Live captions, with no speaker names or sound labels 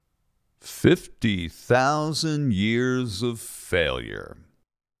50,000 years of failure.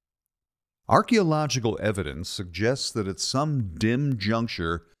 Archaeological evidence suggests that at some dim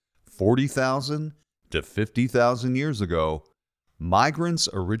juncture, 40,000 to 50,000 years ago, migrants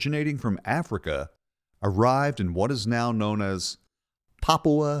originating from Africa arrived in what is now known as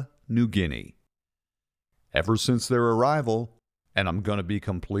Papua New Guinea. Ever since their arrival, and I'm going to be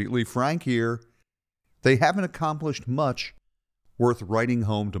completely frank here, they haven't accomplished much worth writing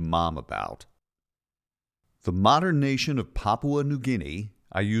home to mom about. The modern nation of Papua New Guinea,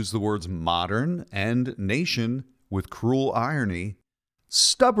 I use the words modern and nation with cruel irony,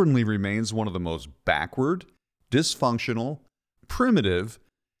 stubbornly remains one of the most backward, dysfunctional, primitive,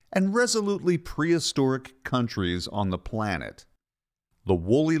 and resolutely prehistoric countries on the planet. The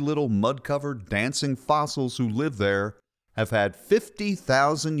woolly little mud-covered dancing fossils who live there have had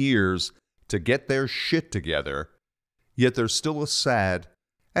 50,000 years to get their shit together, yet they're still a sad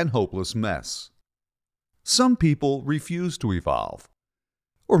and hopeless mess. Some people refuse to evolve.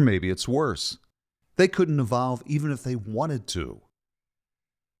 Or maybe it's worse. They couldn't evolve even if they wanted to.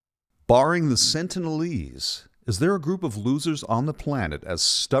 Barring the Sentinelese, is there a group of losers on the planet as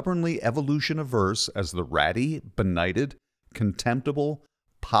stubbornly evolution-averse as the ratty, benighted, contemptible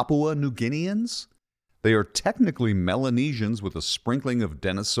Papua New Guineans? They are technically Melanesians with a sprinkling of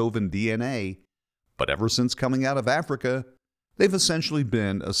Denisovan DNA, but ever since coming out of Africa, they've essentially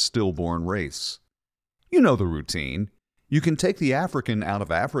been a stillborn race. You know the routine. You can take the African out of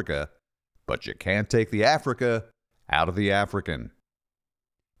Africa, but you can't take the Africa out of the African.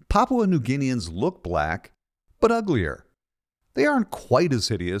 Papua New Guineans look black, but uglier. They aren't quite as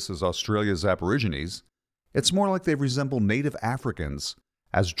hideous as Australia's Aborigines. It's more like they resemble native Africans,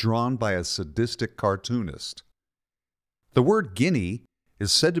 as drawn by a sadistic cartoonist. The word Guinea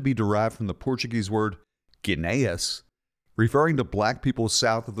is said to be derived from the Portuguese word Guineas, referring to black people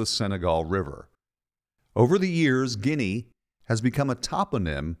south of the Senegal River. Over the years, Guinea has become a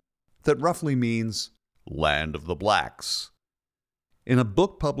toponym that roughly means land of the blacks. In a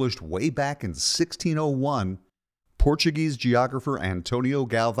book published way back in 1601, Portuguese geographer Antonio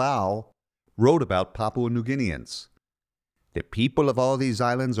Galvão wrote about Papua New Guineans. The people of all these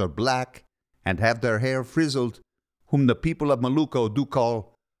islands are black and have their hair frizzled, whom the people of Maluku do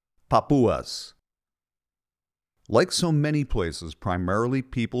call Papuas. Like so many places primarily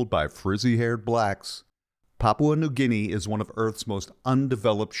peopled by frizzy-haired blacks, Papua New Guinea is one of Earth's most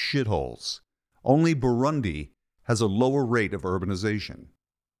undeveloped shitholes. Only Burundi has a lower rate of urbanization.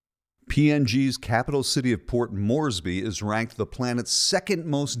 PNG's capital city of Port Moresby is ranked the planet's second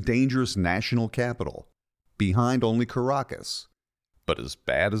most dangerous national capital, behind only Caracas. But as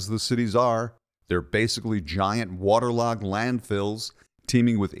bad as the cities are, they're basically giant waterlogged landfills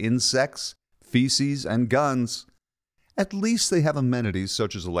teeming with insects, feces, and guns. At least they have amenities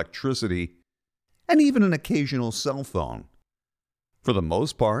such as electricity and even an occasional cell phone. For the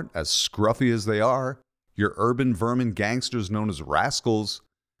most part, as scruffy as they are, your urban vermin gangsters known as rascals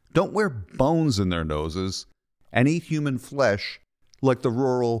don't wear bones in their noses and eat human flesh like the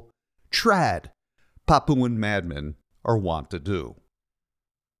rural trad Papuan madmen are wont to do.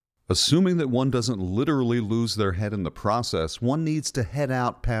 Assuming that one doesn't literally lose their head in the process, one needs to head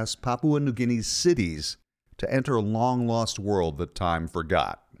out past Papua New Guinea's cities to enter a long-lost world that time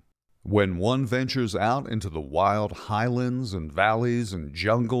forgot. When one ventures out into the wild highlands and valleys and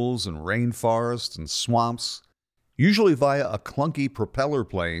jungles and rainforests and swamps, usually via a clunky propeller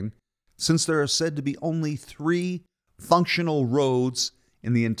plane, since there are said to be only 3 functional roads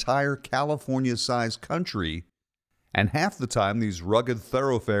in the entire California-sized country, and half the time these rugged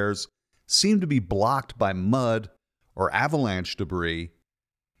thoroughfares seem to be blocked by mud or avalanche debris,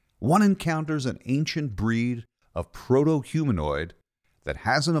 one encounters an ancient breed of proto-humanoid that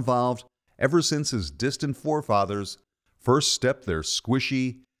hasn't evolved ever since his distant forefathers first stepped their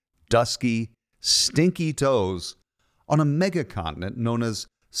squishy, dusky, stinky toes on a megacontinent known as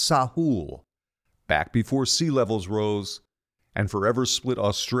Sahul, back before sea levels rose and forever split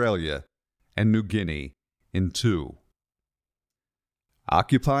Australia and New Guinea in two.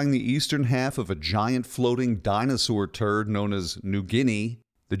 Occupying the eastern half of a giant floating dinosaur turd known as New Guinea,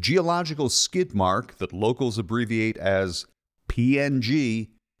 the geological skid mark that locals abbreviate as PNG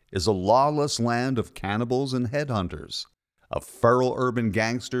is a lawless land of cannibals and headhunters, of feral urban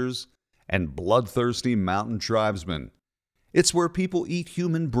gangsters and bloodthirsty mountain tribesmen. It's where people eat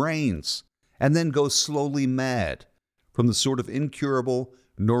human brains and then go slowly mad from the sort of incurable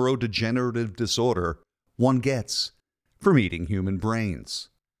neurodegenerative disorder one gets from eating human brains.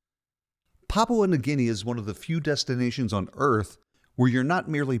 Papua New Guinea is one of the few destinations on Earth where you're not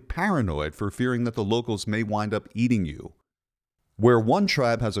merely paranoid for fearing that the locals may wind up eating you. where one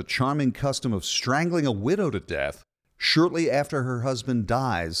tribe has a charming custom of strangling a widow to death shortly after her husband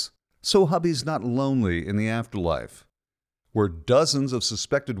dies, so hubby's not lonely in the afterlife, where dozens of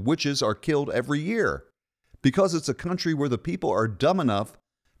suspected witches are killed every year, because it's a country where the people are dumb enough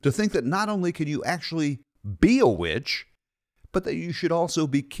to think that not only can you actually be a witch, but that you should also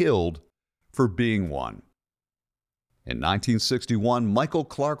be killed for being one. In 1961, Michael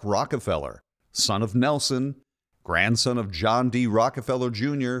Clark Rockefeller, son of Nelson, grandson of John D. Rockefeller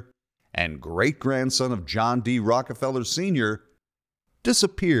Jr., and great-grandson of John D. Rockefeller Sr.,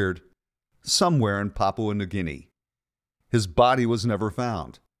 disappeared somewhere in Papua New Guinea. His body was never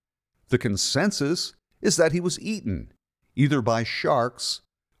found. The consensus is that he was eaten, either by sharks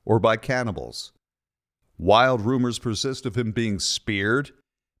or by cannibals. Wild rumors persist of him being speared,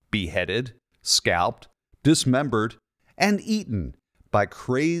 beheaded, scalped, dismembered, and eaten by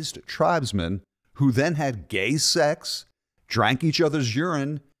crazed tribesmen who then had gay sex, drank each other's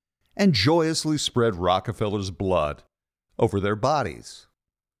urine, and joyously spread Rockefeller's blood over their bodies.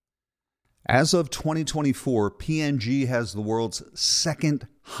 As of 2024, PNG has the world's second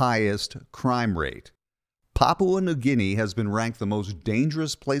highest crime rate. Papua New Guinea has been ranked the most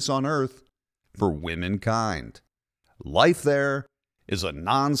dangerous place on earth for womankind. Life there is a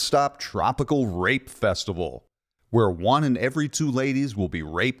non-stop tropical rape festival, where 1 in every 2 ladies will be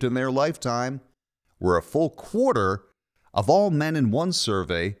raped in their lifetime, where a full quarter of all men in one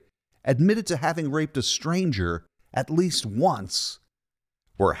survey admitted to having raped a stranger at least once,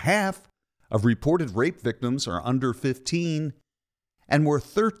 where half of reported rape victims are under 15, and where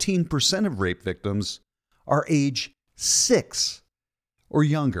 13% of rape victims are age 6 or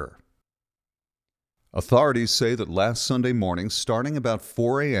younger. Authorities say that last Sunday morning, starting about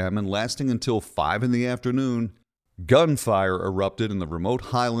 4 a.m. and lasting until 5 in the afternoon, gunfire erupted in the remote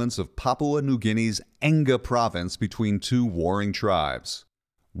highlands of Papua New Guinea's Enga province between 2 warring tribes.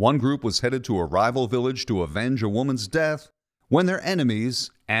 One group was headed to a rival village to avenge a woman's death when their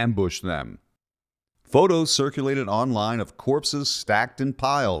enemies ambushed them. Photos circulated online of corpses stacked in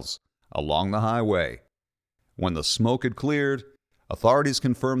piles along the highway. When the smoke had cleared, authorities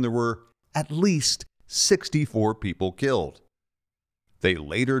confirmed there were at least 64 people killed. They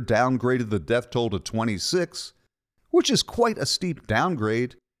later downgraded the death toll to 26, which is quite a steep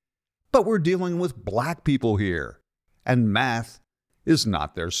downgrade, but we're dealing with black people here, and math is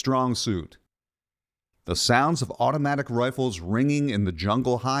not their strong suit. The sounds of automatic rifles ringing in the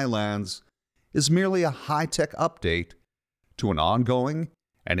jungle highlands is merely a high-tech update to an ongoing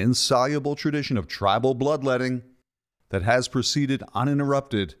and insoluble tradition of tribal bloodletting that has proceeded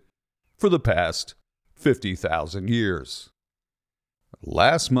uninterrupted for the past 50,000 years.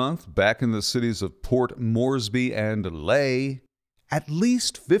 Last month, back in the cities of Port Moresby and Lae, at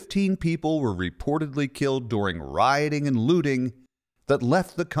least 15 people were reportedly killed during rioting and looting that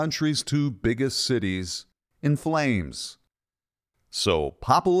left the country's 2 biggest cities in flames. So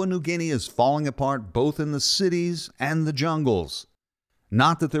Papua New Guinea is falling apart both in the cities and the jungles.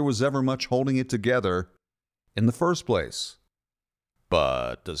 Not that there was ever much holding it together in the first place.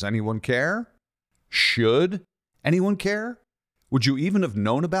 But does anyone care? Should anyone care? Would you even have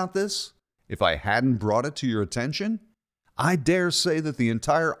known about this if I hadn't brought it to your attention? I dare say that the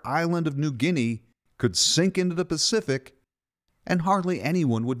entire island of New Guinea could sink into the Pacific and hardly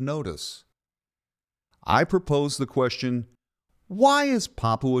anyone would notice. I propose the question, why is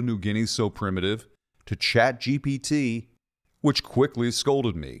Papua New Guinea so primitive, to ChatGPT, which quickly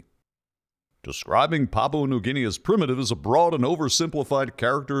scolded me. Describing Papua New Guinea as primitive is a broad and oversimplified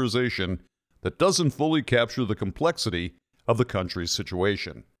characterization that doesn't fully capture the complexity of the country's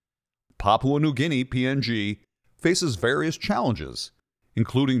situation. Papua New Guinea, PNG, faces various challenges,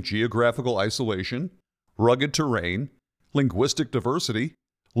 including geographical isolation, rugged terrain, linguistic diversity,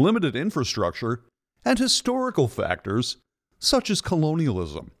 limited infrastructure, and historical factors such as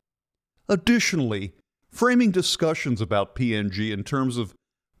colonialism. Additionally, framing discussions about PNG in terms of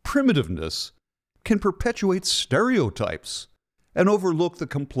primitiveness can perpetuate stereotypes and overlook the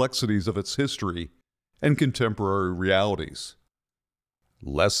complexities of its history and contemporary realities.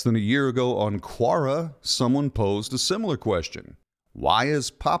 Less than a year ago on Quora, someone posed a similar question. Why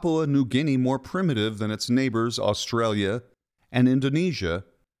is Papua New Guinea more primitive than its neighbors Australia and Indonesia?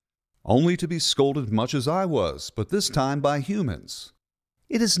 Only to be scolded much as I was, but this time by humans.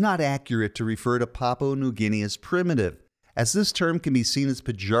 It is not accurate to refer to Papua New Guinea as primitive, as this term can be seen as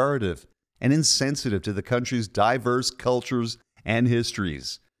pejorative and insensitive to the country's diverse cultures and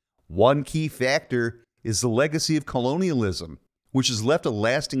histories. One key factor is the legacy of colonialism, which has left a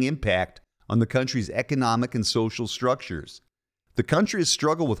lasting impact on the country's economic and social structures. The country has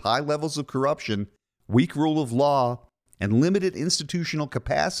struggled with high levels of corruption, weak rule of law, and limited institutional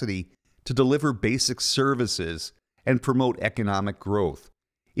capacity to deliver basic services and promote economic growth.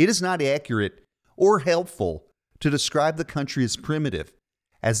 It is not accurate or helpful to describe the country as primitive,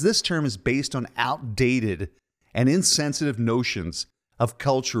 as this term is based on outdated and insensitive notions of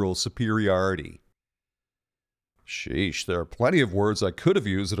cultural superiority. Sheesh, there are plenty of words I could have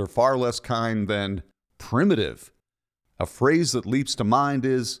used that are far less kind than primitive. A phrase that leaps to mind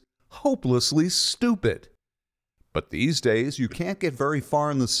is hopelessly stupid. But these days, you can't get very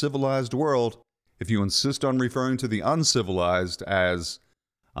far in the civilized world if you insist on referring to the uncivilized as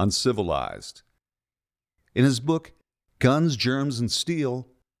uncivilized. In his book, Guns, Germs, and Steel,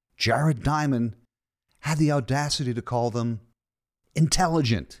 Jared Diamond had the audacity to call them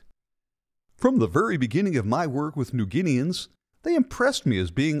intelligent. From the very beginning of my work with New Guineans, they impressed me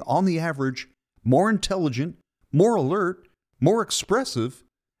as being, on the average, more intelligent, more alert, more expressive,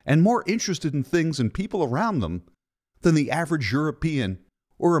 and more interested in things and people around them than the average European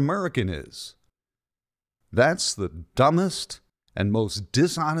or American is. That's the dumbest and most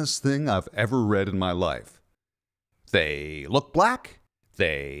dishonest thing I've ever read in my life. They look black,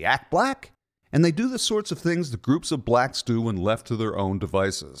 they act black, and they do the sorts of things that groups of blacks do when left to their own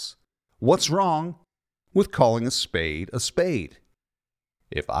devices. What's wrong with calling a spade a spade?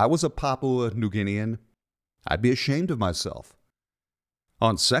 If I was a Papua New Guinean, I'd be ashamed of myself.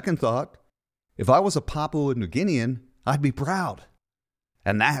 On second thought, if I was a Papua New Guinean, I'd be proud.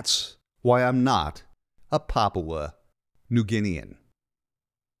 And that's why I'm not a Papua New Guinean.